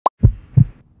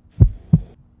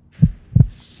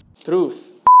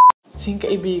Truth. Sing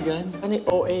kaibigan? Ano yung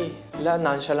OA? Wala,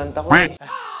 nonchalant ako eh.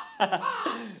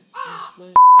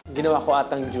 Ginawa ko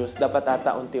atang juice. Dapat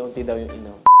ata unti-unti daw yung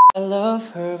inom. I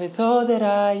love her with all that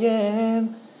I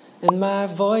am, and my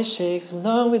voice shakes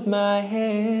along with my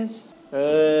hands.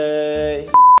 Hey!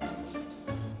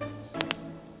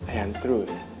 Ayan, truth.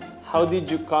 How did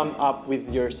you come up with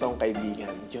your song,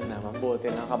 kaibigan? Yun naman, buti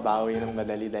lang kabawi ng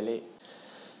madali-dali.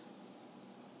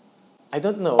 I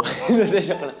don't know.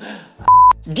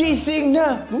 Gising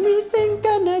na! Gumising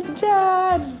ka na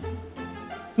dyan!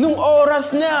 Nung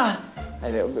oras na!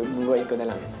 Ay, bubuhayin ko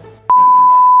na lang ito.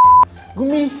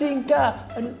 Gumising ka!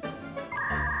 Ano?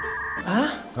 Ha?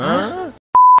 Ha?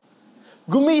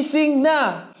 Gumising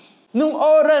na! Nung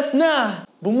oras na!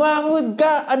 Bumangod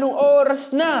ka! Anong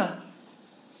oras na?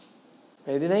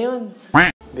 Pwede na yun.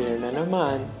 There na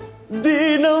naman.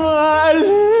 Di na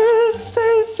maalis sa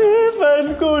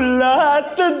isipan ko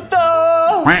lahat na to.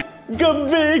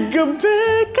 Gabi-gabi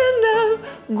ka na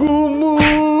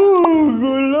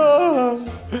gumugulo.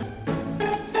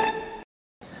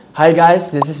 Hi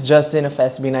guys, this is Justin of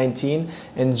SB19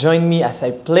 and join me as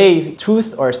I play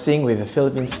Truth or Sing with the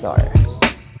Philippine STAR.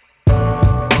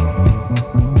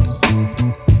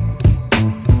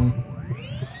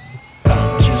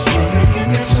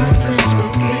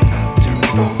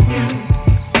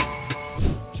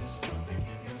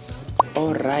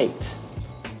 Alright,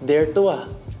 there to ah.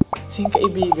 Sing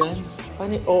kaibigan?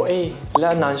 Paano yung OA?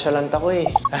 Wala, nonchalant ako eh.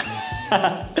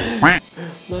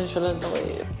 Nonchalant ako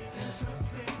eh.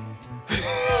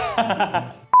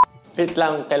 Wait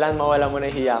lang, kailangan mawala mo na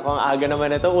hiya ko. Ang aga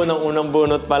naman ito, unang-unang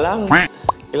bunot pa lang.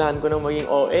 Kailangan ko nang maging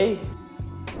OA.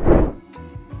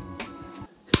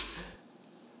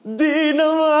 Di na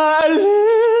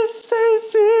maalis sa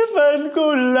isipan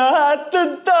ko lahat na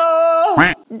to.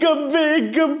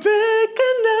 Gabi-gabi ka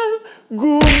na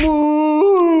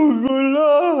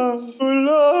gumugulo.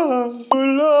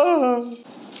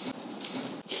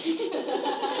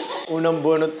 Unang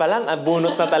bunot pa lang,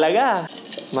 bunot na talaga.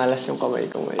 Malas yung kamay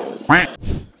ko ngayon.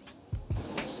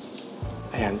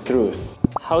 Ayan, truth.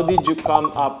 How did you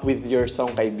come up with your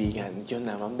song, kaibigan? Yun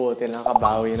naman, buti lang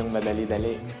kabawi ng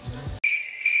madali-dali.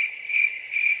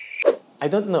 I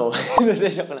don't know.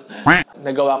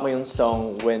 Nagawa ko yung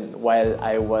song while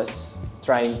I was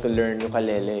trying to learn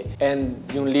ukulele. And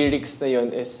yung lyrics na yun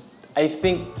is, I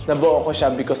think nabuo ko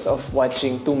siya because of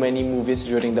watching too many movies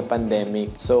during the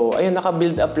pandemic. So, ayun,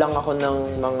 naka-build up lang ako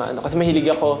ng mga ano. Kasi mahilig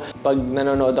ako pag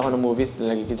nanonood ako ng movies,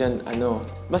 lagi ko dyan,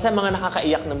 basta mga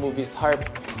nakakaiyak na movies,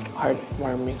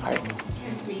 heartwarming.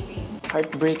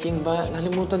 Heartbreaking ba?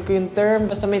 Nalimutan ko yung term.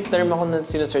 Basta may term ako na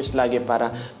sinesearch lagi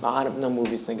para makahanap ng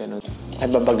movies na gano'n. Ay,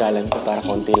 babagalan ko para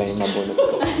konti lang yung mabunot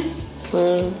ko.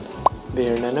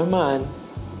 There na naman.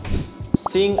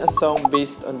 Sing a song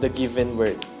based on the given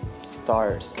word.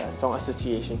 Stars. Song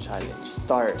Association Challenge.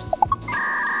 Stars.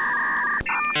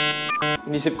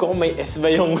 Inisip ko kung may S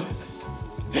ba yung...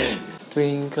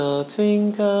 Twinkle,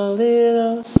 twinkle,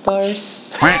 little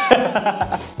stars.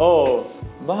 Oh,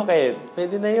 bakit?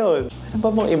 Pwede na yun. Ano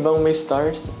pa bang ibang may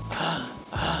stars?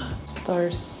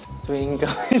 Stars.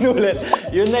 Twinkle. Inulit.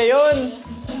 Yun na yun.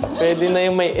 Pwede na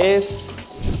yung may S.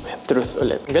 Truth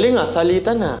ulit. Galing nga,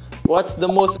 salita na. What's the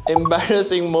most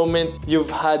embarrassing moment you've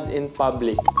had in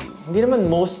public? Hindi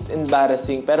naman most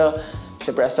embarrassing, pero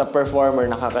syempre as a performer,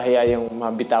 nakakahiya yung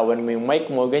mabitawan mo yung mic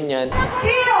mo, ganyan.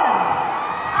 Sino?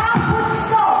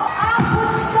 Aputso!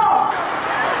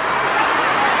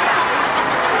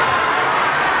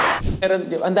 Pero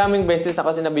ang daming beses na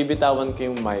kasi nabibitawan ko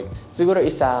yung mic. Siguro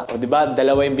isa, o diba,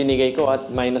 dalawa yung binigay ko at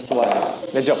 -1.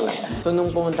 Na-joke lang. So nung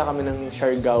pumunta kami ng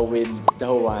Siargao with the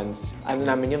Juans, ano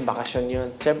namin yun, bakasyon yun.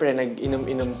 Siyempre,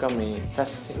 nag-inom-inom kami.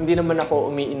 Tapos hindi naman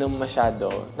ako umiinom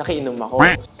masyado. Nakiinom ako.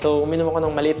 So uminom ako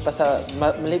ng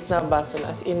maliit na baso.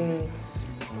 As in,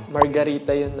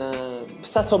 margarita yun na,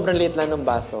 basta sobrang liit lang ng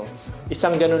baso.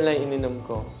 Isang ganun lang ininom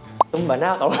ko. Tumba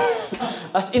na ako.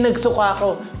 As in, nagsuka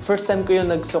ako. First time ko yung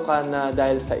nagsuka na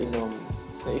dahil sa inom.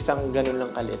 Na isang ganun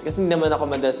lang kalit. Kasi hindi naman ako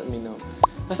madalas uminom.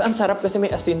 Tapos ang sarap kasi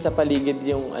may asin sa paligid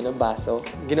yung baso.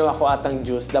 Ginawa ko atang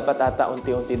juice. Dapat ata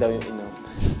unti-unti daw yung inom.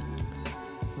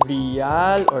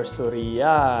 Real or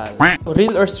surreal?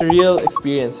 Real or surreal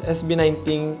experience?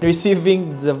 SB19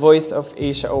 receiving the Voice of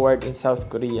Asia Award in South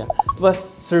Korea. It was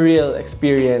surreal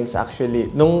experience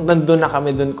actually. Nung nandun na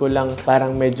kami, dun ko lang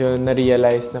parang medyo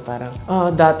na-realize na parang,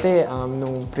 dati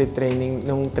nung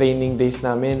training days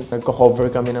namin,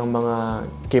 nagko-cover kami ng mga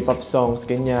K-pop songs,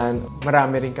 ganyan.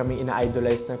 Marami rin kaming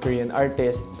ina-idolize na Korean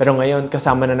artist. Pero ngayon,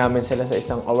 kasama na namin sila sa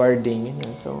isang awarding.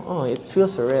 Ganyan. So, it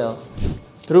feels surreal.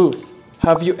 Truth.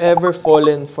 Have you ever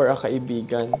fallen for a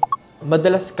kaibigan?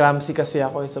 Madalas clumsy kasi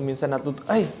ako, so minsan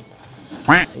ay!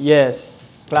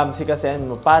 Yes! Clumsy kasi,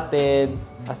 mapatid,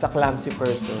 as a clumsy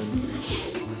person.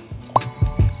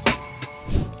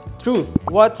 Truth.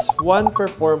 What's one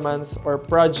performance or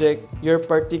project you're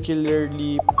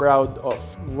particularly proud of?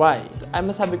 Why? Ay,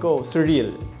 masabi ko,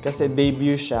 surreal. Kasi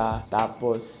debut siya,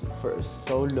 tapos first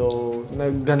solo.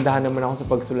 Naggandahan naman ako sa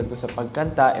pagsulat ko sa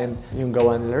pagkanta and yung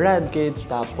gawa nila Rad Kids.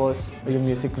 Tapos yung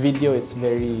music video, it's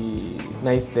very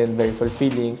nice din, very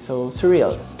fulfilling. So,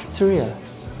 surreal. Surreal.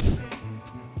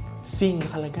 Sing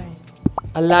nakalagay.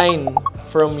 A line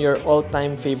from your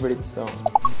all-time favorite song.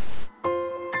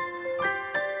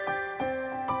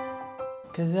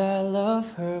 Cause I love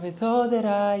her with all that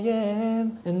I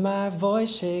am, and my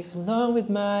voice shakes along with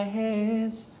my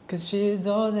hands. Cause she's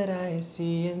all that I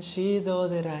see and she's all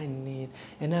that I need,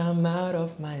 and I'm out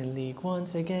of my league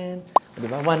once again.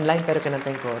 Diba? One line pero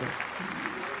kinanta yung chorus.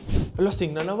 Alo,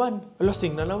 sing na naman. Alo,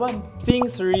 sing na naman. Sing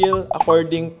surreal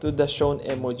according to the shown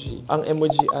emoji. Ang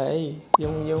emoji ay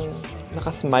yung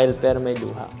nakasmile pero may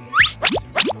luha.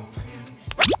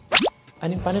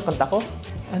 Paano yung kanta ko?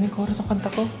 Ano yung chorus ng kanta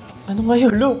ko? Ano nga yun?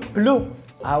 Hello!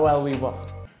 While we walk.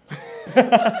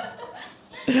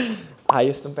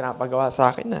 Ayos nung pinapagawa sa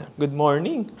akin na. Good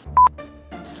morning.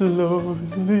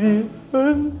 Slowly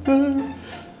under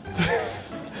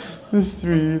the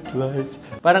street lights.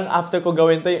 Parang after ko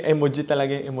gawin to, yung emoji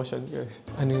talaga yung emotion ko.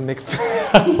 Ano yung next?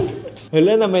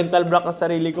 Hala, na mental block ang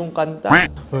sarili kong kanta.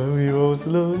 While we walk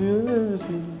slowly under the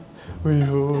street, we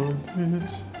hold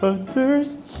each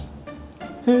other's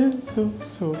hands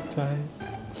so tight.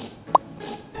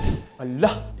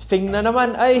 Ala, sing na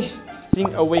naman ay!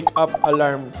 Sing a wake-up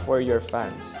alarm for your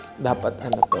fans. Dapat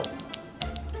ano to?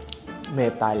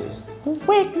 Metal.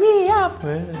 Wake me up!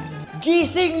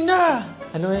 Gising na!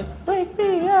 Ano eh? Wake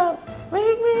me up!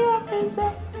 Wake me up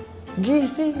inside!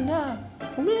 Gising na!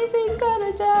 Umising ka na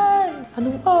dyan!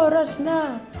 Anong oras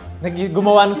na?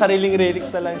 Gumawa ng sariling lyrics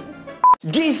talaga.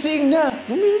 Gising na!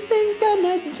 Umising ka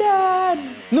na dyan!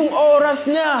 Nung oras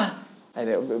na!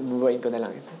 Ay, bubuhayin ko na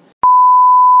lang ito.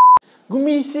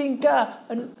 Gumising ka!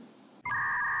 Ano?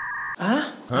 Ha?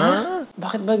 Huh?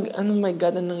 Bakit ba? Ano my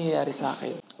God, anong nangyayari sa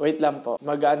akin? Wait lang po.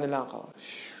 Mag-ano lang ako.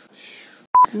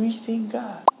 Gumising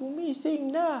ka!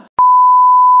 Gumising na!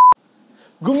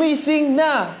 Gumising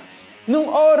na!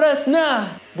 Nung oras na!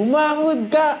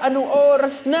 Bumangod ka! Anong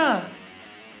oras na?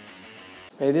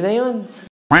 Pwede na yun.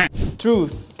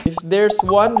 Truth. If there's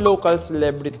one local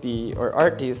celebrity or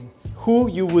artist who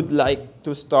you would like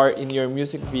to star in your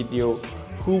music video,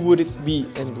 who would it be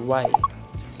and why?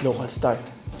 Local star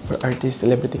or artist,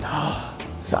 celebrity.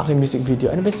 Sa aking music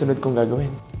video, ano ba yung sunod kong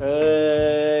gagawin?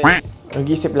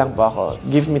 Mag-isip lang po ako.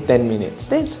 Give me 10 minutes.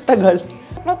 10? Tagal.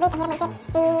 Wait, ang hirap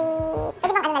mag-isip.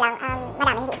 Pwede bang ano na lang,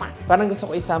 marami, hindi isa? Parang gusto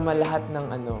ko isama lahat ng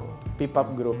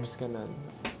P-pop groups, ganun.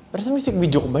 Pero sa music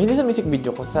video ko ba? Hindi sa music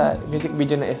video ko. Sa music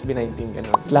video na SB19,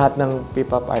 ganun. Lahat ng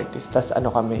P-pop artists, tas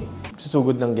kami,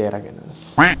 susugod ng gera, ganun.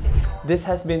 This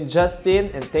has been Justin,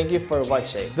 and thank you for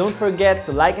watching. Don't forget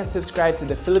to like and subscribe to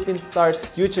the Philippine STAR's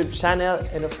YouTube channel.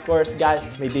 And of course, guys,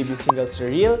 my debut single,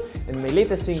 Surreal, and my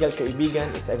latest single, Kaibigan,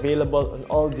 is available on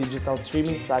all digital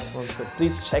streaming platforms, so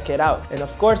please check it out. And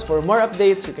of course, for more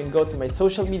updates, you can go to my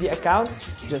social media accounts.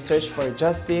 Just search for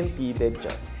Justin T. Did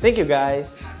Just. Thank you,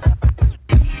 guys!